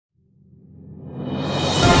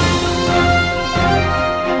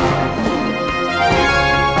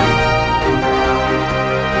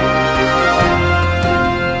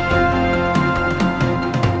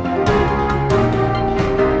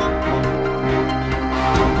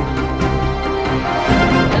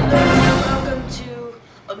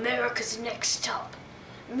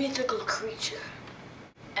mythical creature.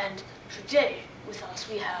 And today with us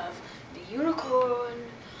we have the unicorn,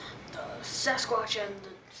 the Sasquatch, and the...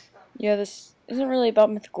 Yeah, this isn't really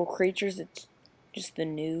about mythical creatures, it's just the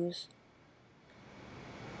news.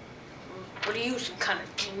 What are you, some kind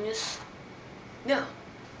of genius? No.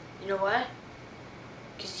 You know why?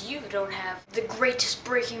 Because you don't have the greatest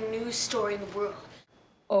breaking news story in the world.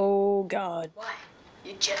 Oh god. Why?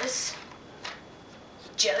 You jealous?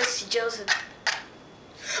 You jealous? You jealous of...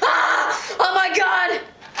 Ah! Oh my god!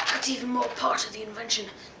 That's even more part of the invention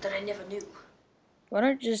that I never knew. Why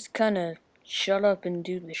don't you just kinda shut up and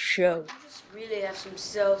do the show? You just really have some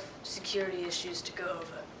self-security issues to go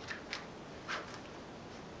over.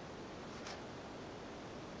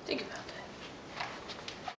 Think about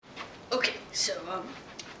that. Okay, so,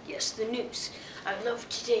 yes, the news. I love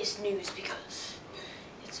today's news because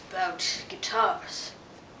it's about guitars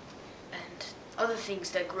and other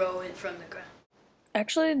things that grow in from the ground.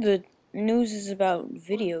 Actually, the news is about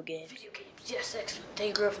video games. Video games, yes, excellent.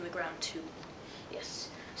 They grow from the ground too. Yes.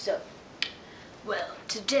 So, well,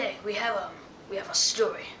 today we have a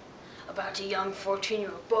story about a young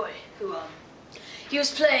 14-year-old boy who he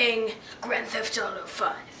was playing Grand Theft Auto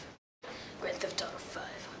 5. Grand Theft Auto 5.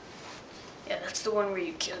 Yeah, that's the one where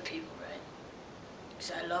you kill people, right?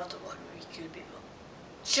 Because I love the one where you kill people.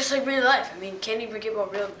 It's just like real life. I mean, can't even get more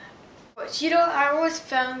real than that. But, you know, I always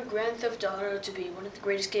found Grand Theft Auto to be one of the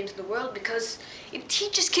greatest games in the world because it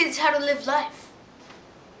teaches kids how to live life.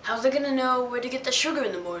 How are they gonna know where to get the sugar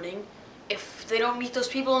in the morning if they don't meet those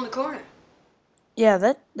people on the corner? Yeah,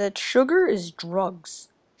 that sugar is drugs.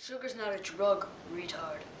 Sugar's not a drug,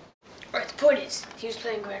 retard. Right, the point is, he was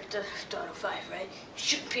playing Grand Theft Auto 5, right?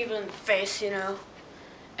 Shooting people in the face, you know?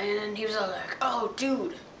 And then he was all like, oh,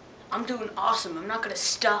 dude, I'm doing awesome. I'm not gonna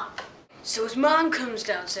stop. So his mom comes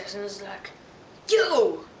downstairs and is like,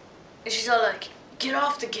 yo! And she's all like, get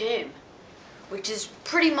off the game. Which is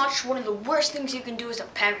pretty much one of the worst things you can do as a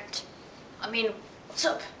parent. I mean, what's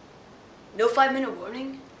up? No 5-minute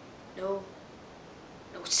warning? No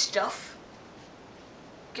stuff?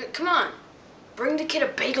 Come on. Bring the kid a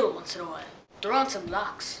bagel once in a while. Throw on some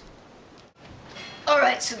locks.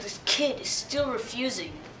 Alright, so this kid is still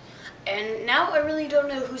refusing. And now I really don't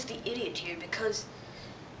know who's the idiot here because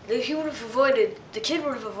the kid would have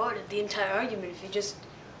avoided the entire argument if he just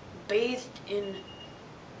bathed in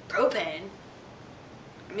propane.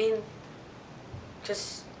 I mean,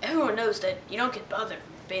 because everyone knows that you don't get bothered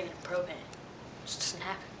from bathing in propane. It just doesn't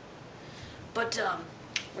happen. But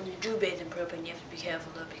when you do bathe in propane, you have to be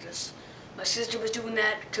careful though, because my sister was doing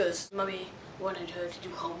that because mommy wanted her to do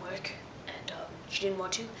homework and she didn't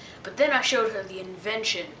want to. But then I showed her the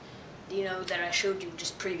invention, you know, that I showed you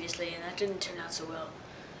just previously, and that didn't turn out so well.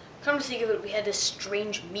 Come to think of it, we had this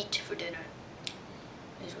strange meat for dinner.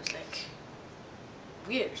 It was like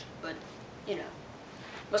weird, but you know,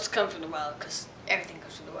 must come from the wild because everything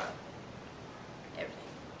comes from the wild. Everything.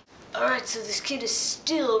 Alright, so this kid is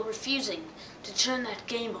still refusing to turn that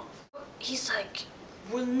game off. He's like,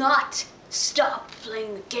 will not stop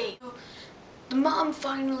playing the game. So the mom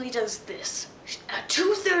finally does this. At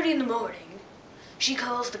 2:30 in the morning, she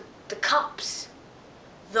calls the cops.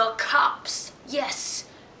 The cops. Yes.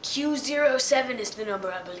 Q07 is the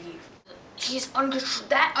number, I believe. He's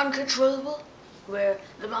that uncontrollable where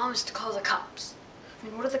the mom is to call the cops. I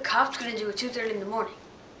mean, what are the cops gonna do at 2:30 in the morning?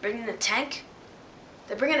 Bring in a tank?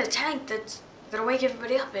 They're bringing a tank that's gonna wake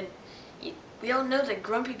everybody up, and we all know that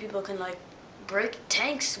grumpy people can, like, break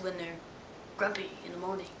tanks when they're grumpy in the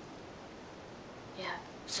morning. Yeah,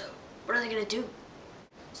 so what are they gonna do?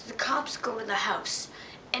 So the cops go to the house,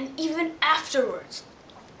 and even afterwards,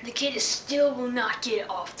 the kid still will not get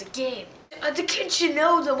off the game. The kid should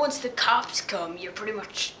know that once the cops come, you're pretty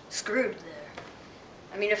much screwed there.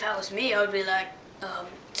 I mean, if that was me, I would be like,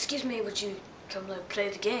 excuse me, would you come like play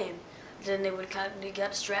the game? Then they would kind of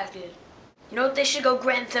get distracted. You know what? They should go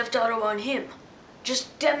Grand Theft Auto on him.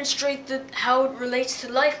 Just demonstrate how it relates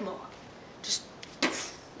to life more. Just,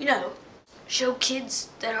 you know, show kids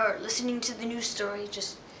that are listening to the news story,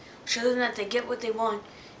 just show them that they get what they want,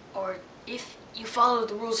 or if you follow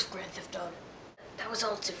the rules of Grand Theft Auto. That was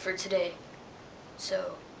all for today.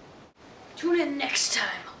 So, tune in next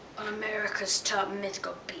time on America's Top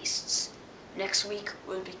Mythical Beasts. Next week,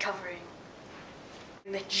 we'll be covering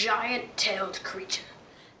the giant-tailed creature.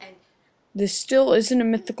 And This still isn't a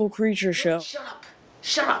mythical creature show. shut up.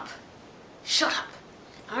 Shut up. Shut up.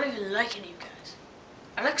 I don't even like any of you guys.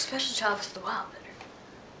 I like Special Child of the Wild better.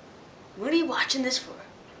 What are you watching this for?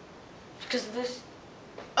 Because of this?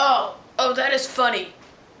 Oh, that is funny.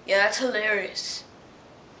 Yeah, that's hilarious.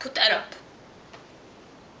 Put that up.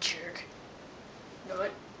 Jerk. You know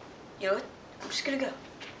what? I'm just gonna go.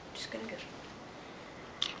 Just gonna go.